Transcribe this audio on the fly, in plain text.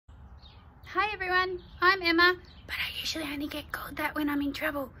Hi everyone, I'm Emma, but I usually only get called that when I'm in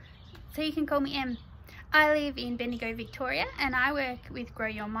trouble, so you can call me Em. I live in Bendigo, Victoria, and I work with Grow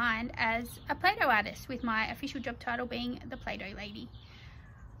Your Mind as a Play-Doh artist, with my official job title being the Play-Doh lady.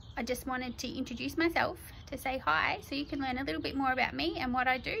 I just wanted to introduce myself, to say hi, so you can learn a little bit more about me and what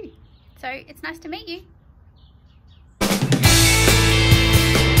I do. So it's nice to meet you.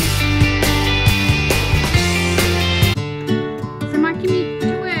 So my commute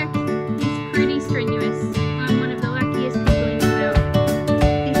to work is pretty strenuous. I'm one of the luckiest people in the world.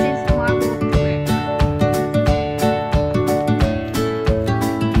 This is my walk to work.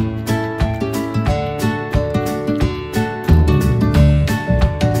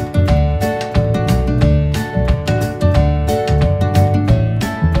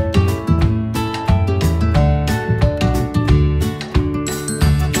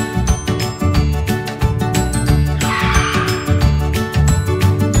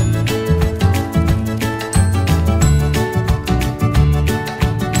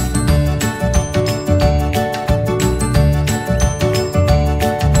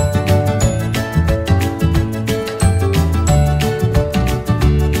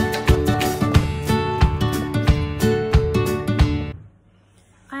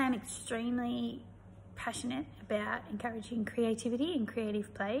 Extremely passionate about encouraging creativity and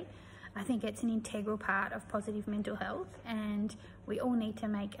creative play. I think it's an integral part of positive mental health, and we all need to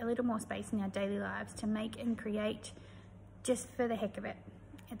make a little more space in our daily lives to make and create just for the heck of it.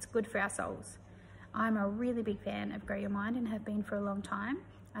 It's good for our souls. I'm a really big fan of Grow Your Mind and have been for a long time.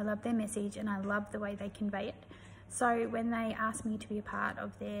 I love their message and I love the way they convey it. So when they asked me to be a part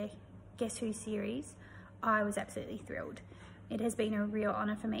of their Guess Who series, I was absolutely thrilled. It has been a real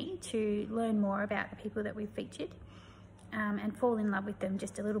honour for me to learn more about the people that we've featured and fall in love with them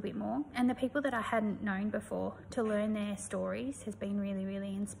just a little bit more. And the people that I hadn't known before, to learn their stories has been really,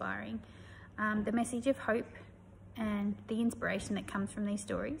 really inspiring. The message of hope and the inspiration that comes from these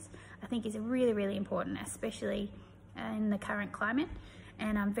stories, I think, is really, really important, especially in the current climate.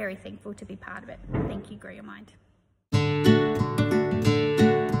 And I'm very thankful to be part of it. Thank you, Grow Your Mind.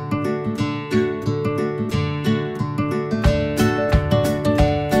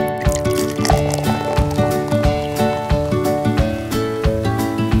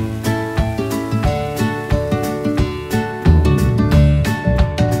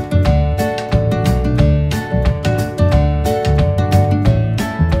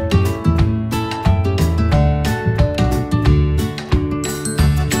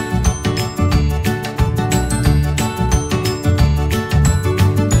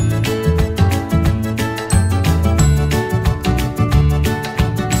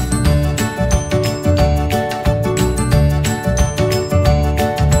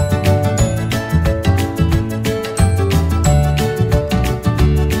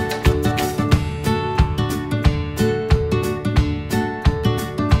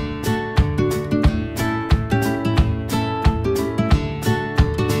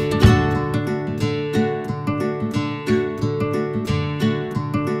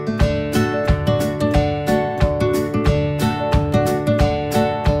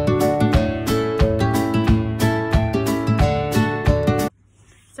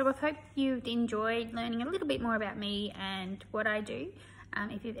 So I hope you've enjoyed learning a little bit more about me and what I do.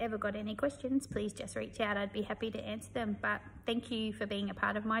 If you've ever got any questions, please just reach out. I'd be happy to answer them. But thank you for being a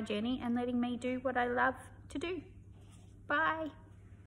part of my journey and letting me do what I love to do. Bye.